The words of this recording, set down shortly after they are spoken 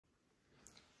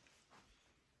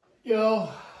Yo,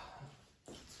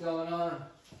 what's going on?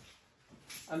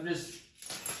 I'm just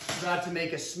about to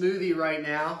make a smoothie right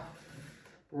now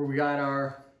where we got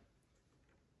our,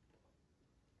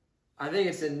 I think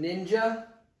it's a Ninja.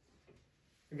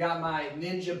 I got my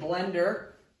Ninja blender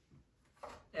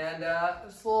and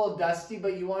it's a little dusty,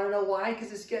 but you want to know why?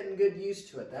 Because it's getting good use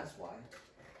to it, that's why.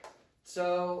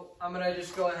 So I'm gonna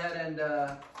just go ahead and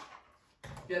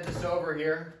get this over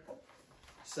here.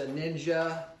 It's a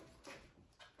Ninja.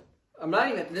 I'm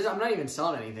not even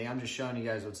selling anything. I'm just showing you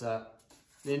guys what's up.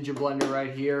 Ninja blender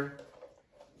right here,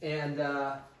 and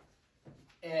I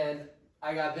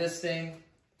got this thing.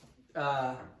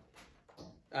 I'm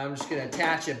just gonna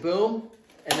attach it, boom,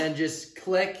 and then just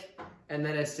click, and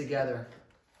then it's together.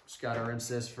 Just gotta rinse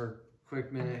this for a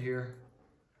quick minute here.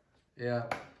 Yeah,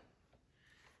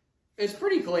 it's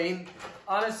pretty clean.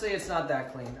 Honestly, it's not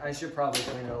that clean. I should probably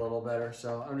clean it a little better.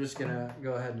 So I'm just gonna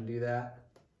go ahead and do that.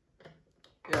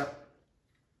 Yeah.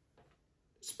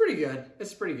 It's pretty good.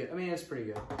 It's pretty good. I mean, it's pretty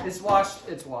good. It's washed.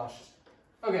 It's washed.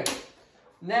 Okay.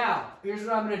 Now, here's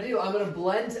what I'm gonna do. I'm gonna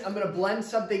blend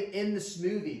something in the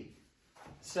smoothie.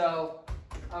 So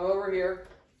I'm over here.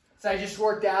 So I just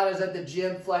worked out. I was at the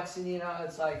gym flexing. You know,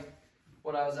 it's like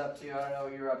what I was up to. I don't know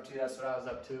what you were up to. That's what I was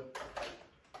up to.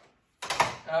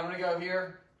 And I'm gonna go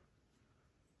here.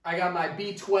 I got my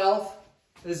B12.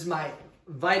 This is my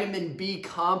vitamin B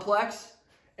complex.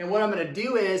 And what I'm gonna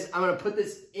do is, I'm gonna put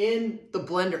this in the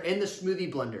blender, in the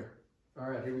smoothie blender. All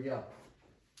right, here we go.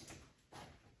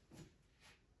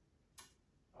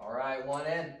 All right, one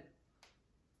in.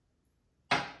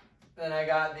 Then I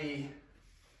got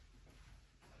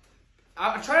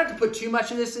I try not to put too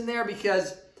much of this in there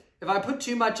because if I put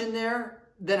too much in there,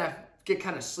 then I get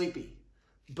kind of sleepy.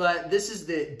 But this is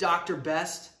the Dr.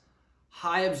 Best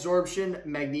high absorption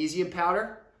magnesium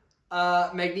powder.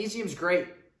 Magnesium's great.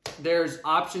 There's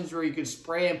options where you can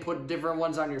spray and put different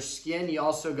ones on your skin. You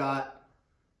also got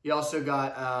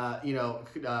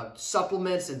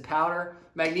supplements and powder.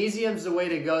 Magnesium's the way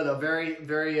to go though. Very,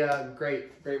 very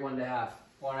great one to have.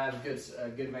 Want to have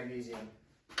good magnesium.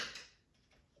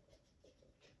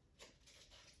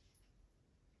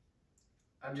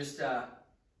 I'm just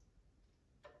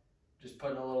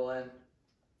putting a little in,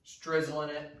 just drizzling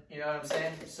it. You know what I'm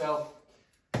saying? So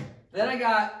then I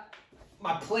got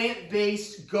my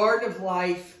plant-based Garden of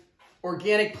Life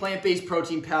organic plant-based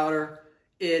protein powder.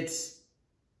 It's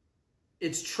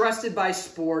trusted by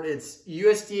sport. It's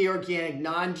USDA organic,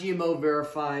 non-GMO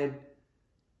verified,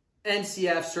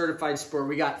 NCF certified sport.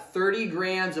 We got 30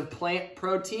 grams of plant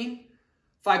protein,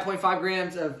 5.5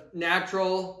 grams of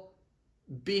natural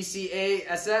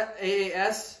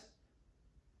BCAAS,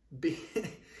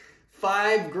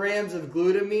 5 grams of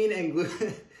glutamine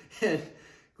and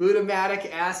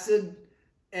glutamatic acid,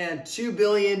 and 2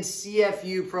 billion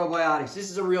CFU probiotics.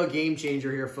 This is a real game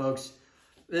changer here, folks.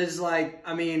 This is like,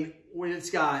 I mean, it's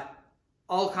got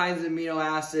all kinds of amino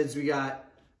acids. We got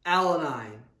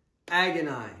alanine,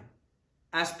 agonine,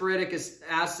 aspartic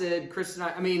acid,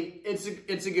 crystalline. I mean, it's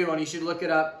a good one. You should look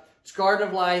it up. It's Garden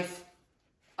of Life,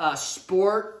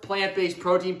 sport, plant-based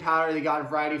protein powder. They got a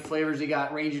variety of flavors. They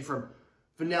got ranging from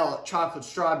vanilla, chocolate,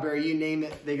 strawberry, you name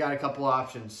it. They got a couple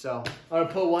options. So I'm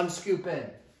gonna put 1 scoop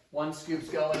in. 1 scoop's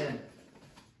going in.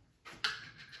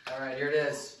 All right, here it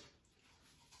is.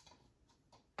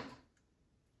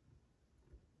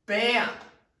 Bam!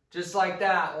 Just like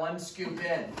that, 1 scoop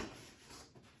in.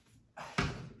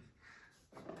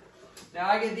 Now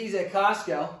I get these at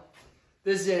Costco.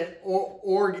 This is an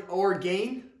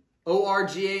Orgain,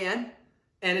 O-R-G-A-N,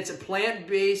 and it's a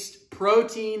plant-based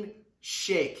protein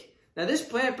shake. Now this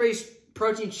plant-based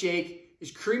protein shake is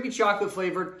creamy chocolate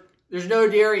flavored. There's no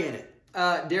dairy in it.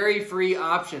 Dairy-free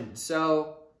option.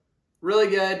 So really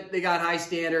good. They got high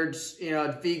standards, you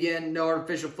know, vegan, no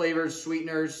artificial flavors,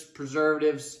 sweeteners,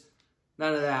 preservatives,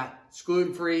 none of that. It's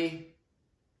gluten-free,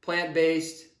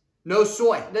 plant-based, no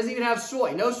soy. It doesn't even have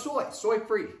soy. No soy.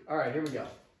 Soy-free. All right, here we go.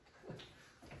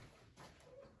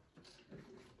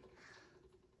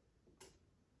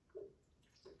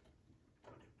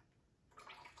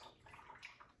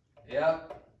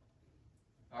 Yep.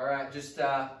 All right, just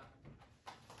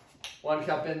 1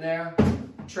 cup in there.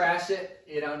 Trash it.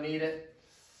 You don't need it.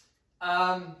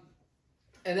 And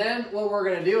then what we're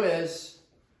going to do is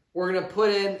we're going to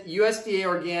put in USDA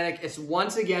organic. It's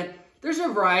once again, there's a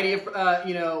variety of,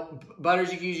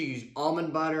 butters you can use. You can use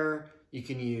almond butter. You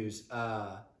can use,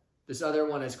 this other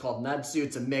one is called Nutsu.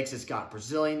 It's a mix. It's got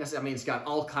Brazilian. I mean, it's got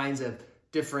all kinds of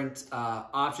different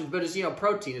options, but it's,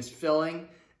 protein. It's filling.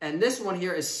 And this one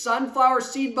here is sunflower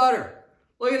seed butter.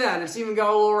 Look at that. It's even got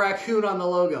a little raccoon on the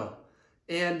logo.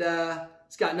 And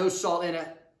it's got no salt in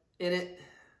it.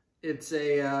 It's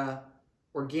a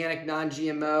organic,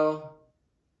 non-GMO.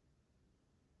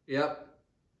 Yep.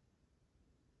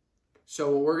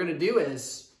 So what we're gonna do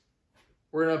is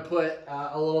we're gonna put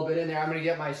a little bit in there. I'm gonna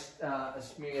get my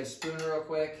spoon real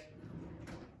quick.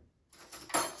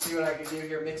 See what I can do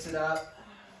here. Mix it up.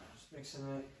 Just mixing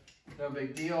it. No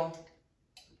big deal.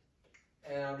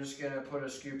 And I'm just gonna put a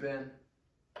scoop in.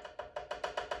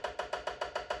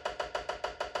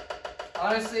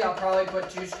 Honestly, I'll probably put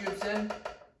 2 scoops in.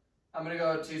 I'm gonna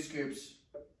go with 2 scoops.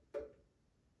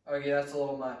 Okay, that's a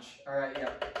little much. All right,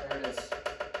 yeah, there it is.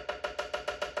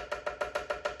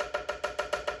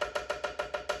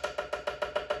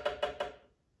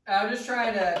 I'm just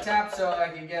trying to tap so I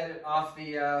can get it off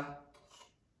the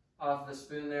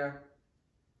spoon there.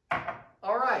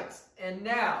 All right, and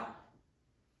now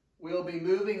we'll be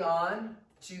moving on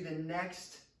to the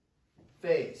next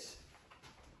phase.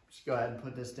 Just go ahead and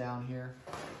put this down here.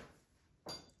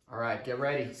 All right, get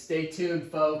ready. Stay tuned,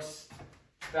 folks.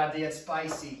 It's about to get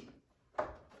spicy.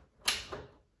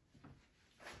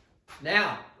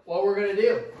 Now, what we're gonna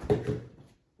do,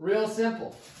 real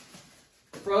simple.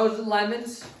 Frozen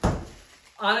lemons.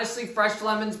 Honestly, fresh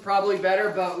lemon's probably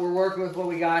better, but we're working with what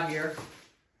we got here.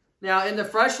 Now, in the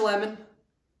fresh lemon,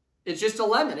 it's just a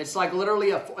lemon. It's like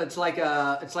literally it's like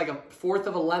a fourth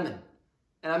of a lemon.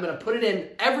 And I'm gonna put it in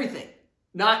everything.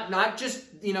 Not just,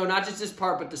 you know, not just this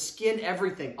part, but the skin,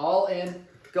 everything, all in,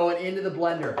 going into the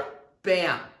blender.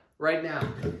 Bam, right now.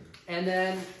 And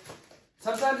then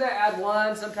sometimes I add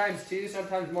 1, sometimes 2,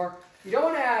 sometimes more. You don't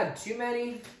want to add too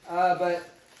many, but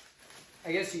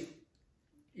I guess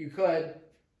you could.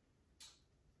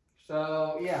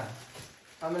 So yeah,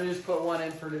 I'm gonna just put 1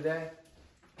 in for today.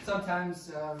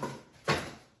 Sometimes,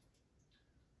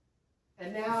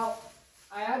 and now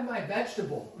I add my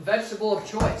vegetable of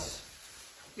choice.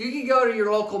 You can go to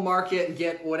your local market and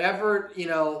get whatever, you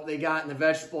know, they got in the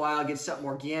vegetable aisle, get something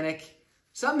organic,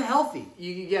 something healthy.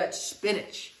 You can get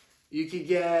spinach, you could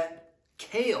get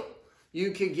kale,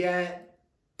 you could get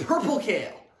purple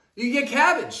kale, you can get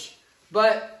cabbage,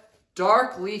 but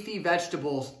dark leafy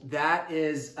vegetables,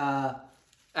 that's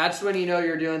when you know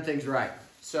you're doing things right.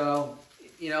 So,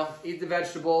 you know, eat the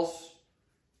vegetables,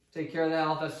 take care of the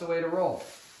health, that's the way to roll,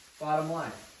 bottom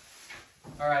line.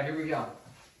 All right, here we go.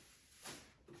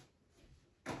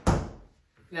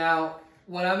 Now,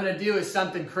 what I'm gonna do is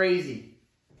something crazy.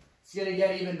 It's gonna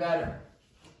get even better.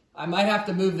 I might have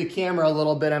to move the camera a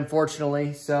little bit,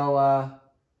 unfortunately, so,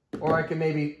 or I can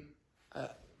maybe,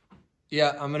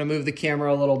 yeah, I'm gonna move the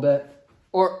camera a little bit.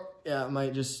 Or, yeah, I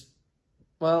might just,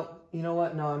 well, you know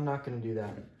what? No, I'm not gonna do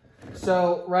that.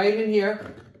 So, right in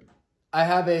here, I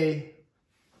have I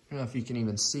don't know if you can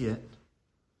even see it.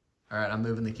 All right, I'm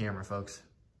moving the camera, folks.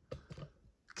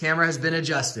 Camera has been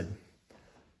adjusted.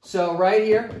 So right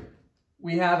here,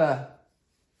 we have a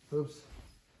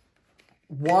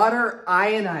water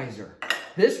ionizer.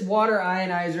 This water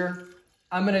ionizer,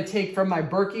 I'm gonna take from my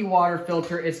Berkey water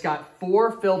filter. It's got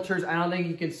 4 filters. I don't think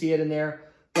you can see it in there,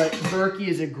 but Berkey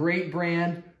is a great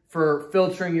brand for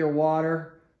filtering your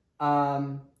water.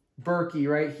 Berkey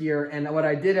right here. And what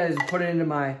I did is put it into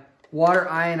my water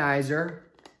ionizer.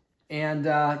 And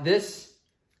this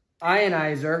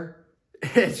ionizer,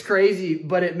 it's crazy,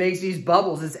 but it makes these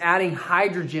bubbles. It's adding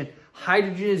hydrogen.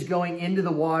 Hydrogen is going into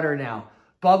the water now.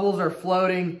 Bubbles are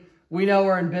floating. We know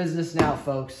we're in business now,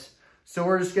 folks. So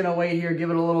we're just gonna wait here,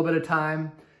 give it a little bit of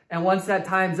time. And once that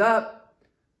time's up,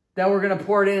 then we're gonna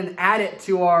pour it in and add it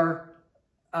to our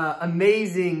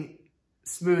amazing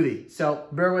smoothie. So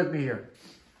bear with me here.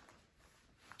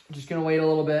 I'm just gonna wait a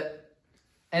little bit.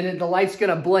 And then the light's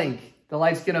gonna blink. The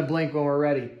light's gonna blink when we're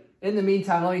ready. In the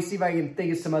meantime, let me see if I can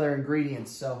think of some other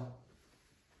ingredients. So,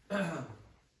 you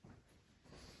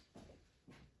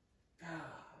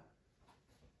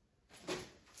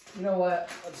know what?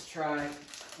 Let's try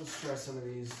some of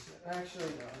these. Actually,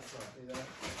 no, let's not do that.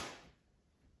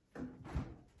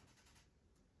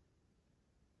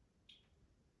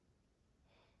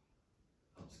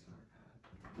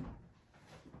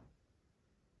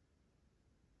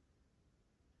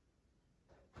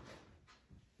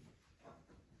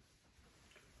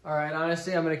 All right,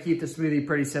 honestly, I'm going to keep the smoothie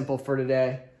pretty simple for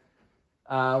today.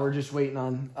 We're just waiting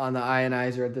on the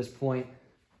ionizer at this point.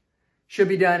 Should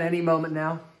be done any moment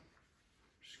now.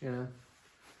 Just going to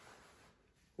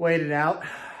wait it out.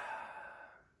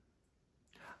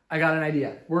 I got an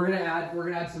idea. We're going to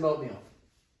add some oatmeal.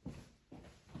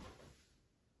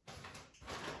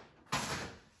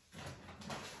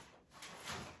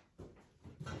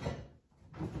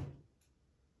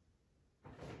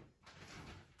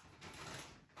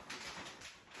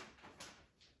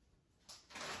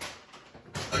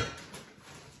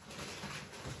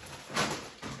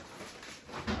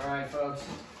 right, folks.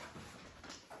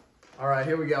 All right,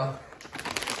 here we go.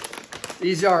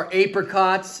 These are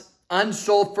apricots,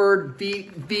 unsulfured,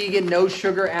 vegan, no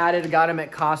sugar added. I got them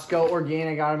at Costco,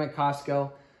 organic, got them at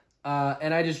Costco.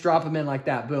 And I just drop them in like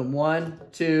that. Boom. 1,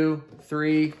 2,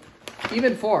 3,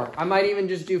 even 4. I might even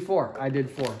just do 4. I did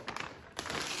 4.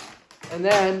 And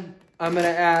then I'm gonna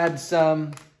add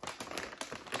some.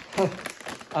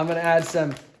 I'm gonna add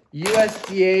some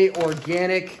USDA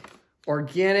organic,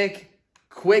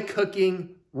 quick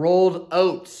cooking rolled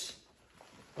oats.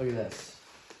 Look at this.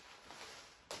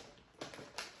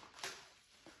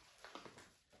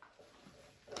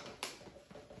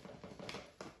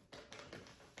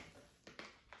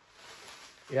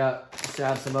 Yeah, just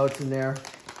add some oats in there.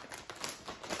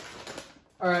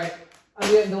 All right,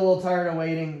 I'm getting a little tired of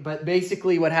waiting, but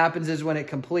basically what happens is when it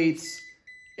completes,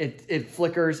 it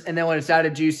flickers, and then when it's out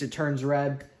of juice, it turns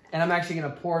red. And I'm actually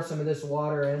gonna pour some of this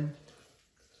water in,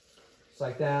 just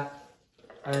like that.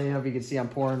 I don't know if you can see I'm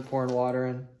pouring water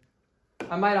in.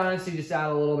 I might honestly just add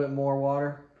a little bit more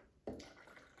water.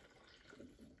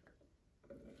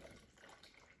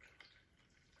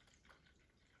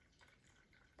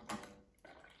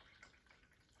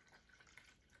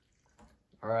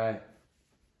 All right.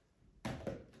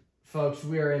 Folks,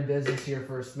 we are in business here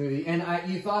for a smoothie.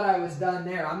 And you thought I was done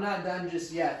there. I'm not done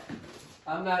just yet.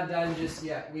 I'm not done just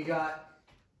yet.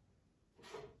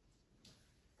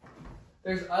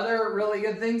 There's other really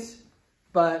good things,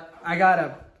 but I got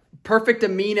a perfect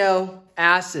amino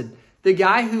acid. The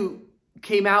guy who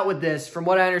came out with this, from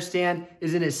what I understand,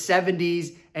 is in his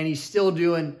 70s, and he's still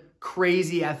doing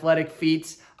crazy athletic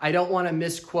feats. I don't want to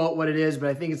misquote what it is, but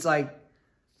I think it's like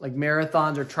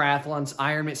marathons or triathlons,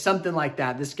 Ironman, something like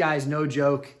that. This guy's no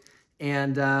joke.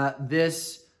 And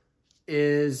this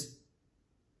is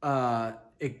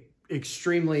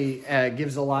extremely,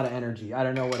 gives a lot of energy. I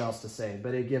don't know what else to say,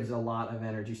 but it gives a lot of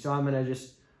energy. So I'm going to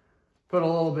just put a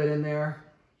little bit in there,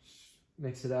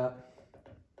 mix it up.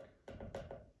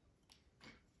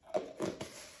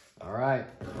 All right.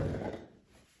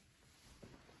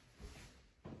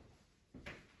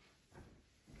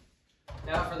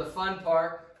 Now for the fun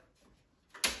part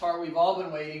we've all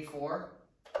been waiting for,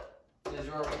 is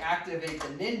where we activate the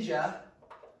ninja.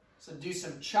 So do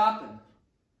some chopping.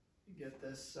 Get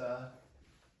this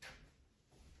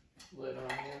lid on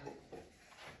here.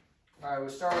 All right, we'll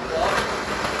start with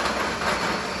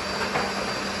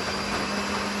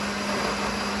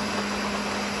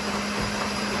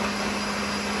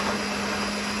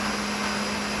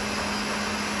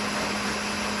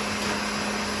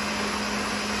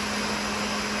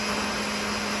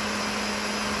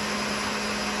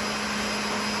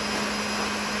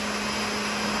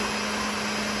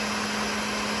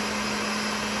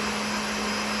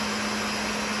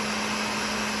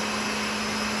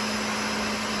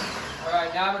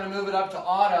now I'm going to move it up to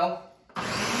auto.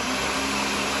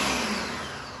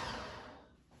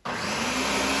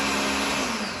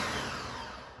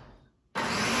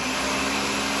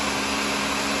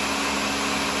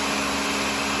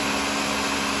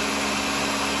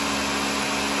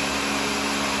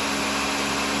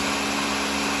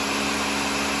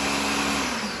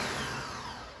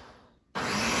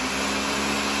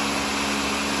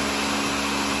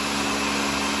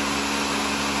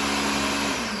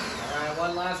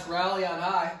 Last rally on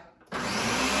high.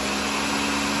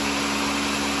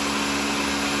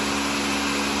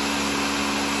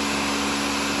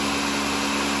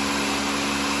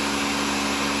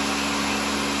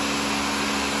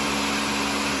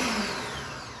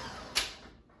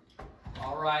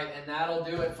 All right, and that'll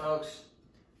do it, folks.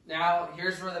 Now,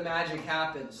 here's where the magic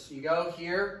happens. You go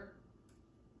here,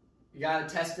 you got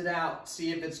to test it out,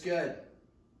 see if it's good.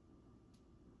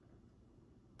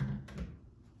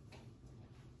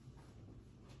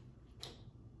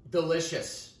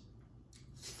 Delicious.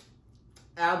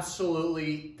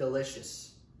 Absolutely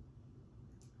delicious.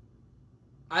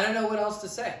 I don't know what else to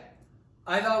say.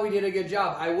 I thought we did a good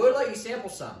job. I would let you sample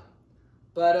some,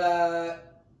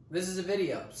 but this is a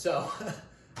video, so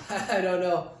I don't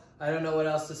know. I don't know what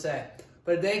else to say.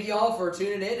 But thank you all for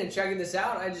tuning in and checking this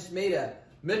out. I just made a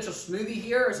Mitchell smoothie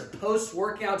here as a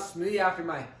post-workout smoothie after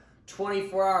my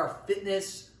 24-hour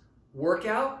fitness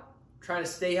workout. Trying to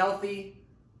stay healthy,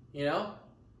 you know.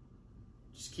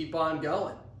 Just keep on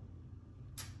going.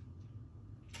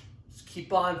 Just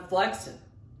keep on flexing.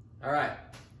 All right.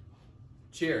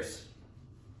 Cheers.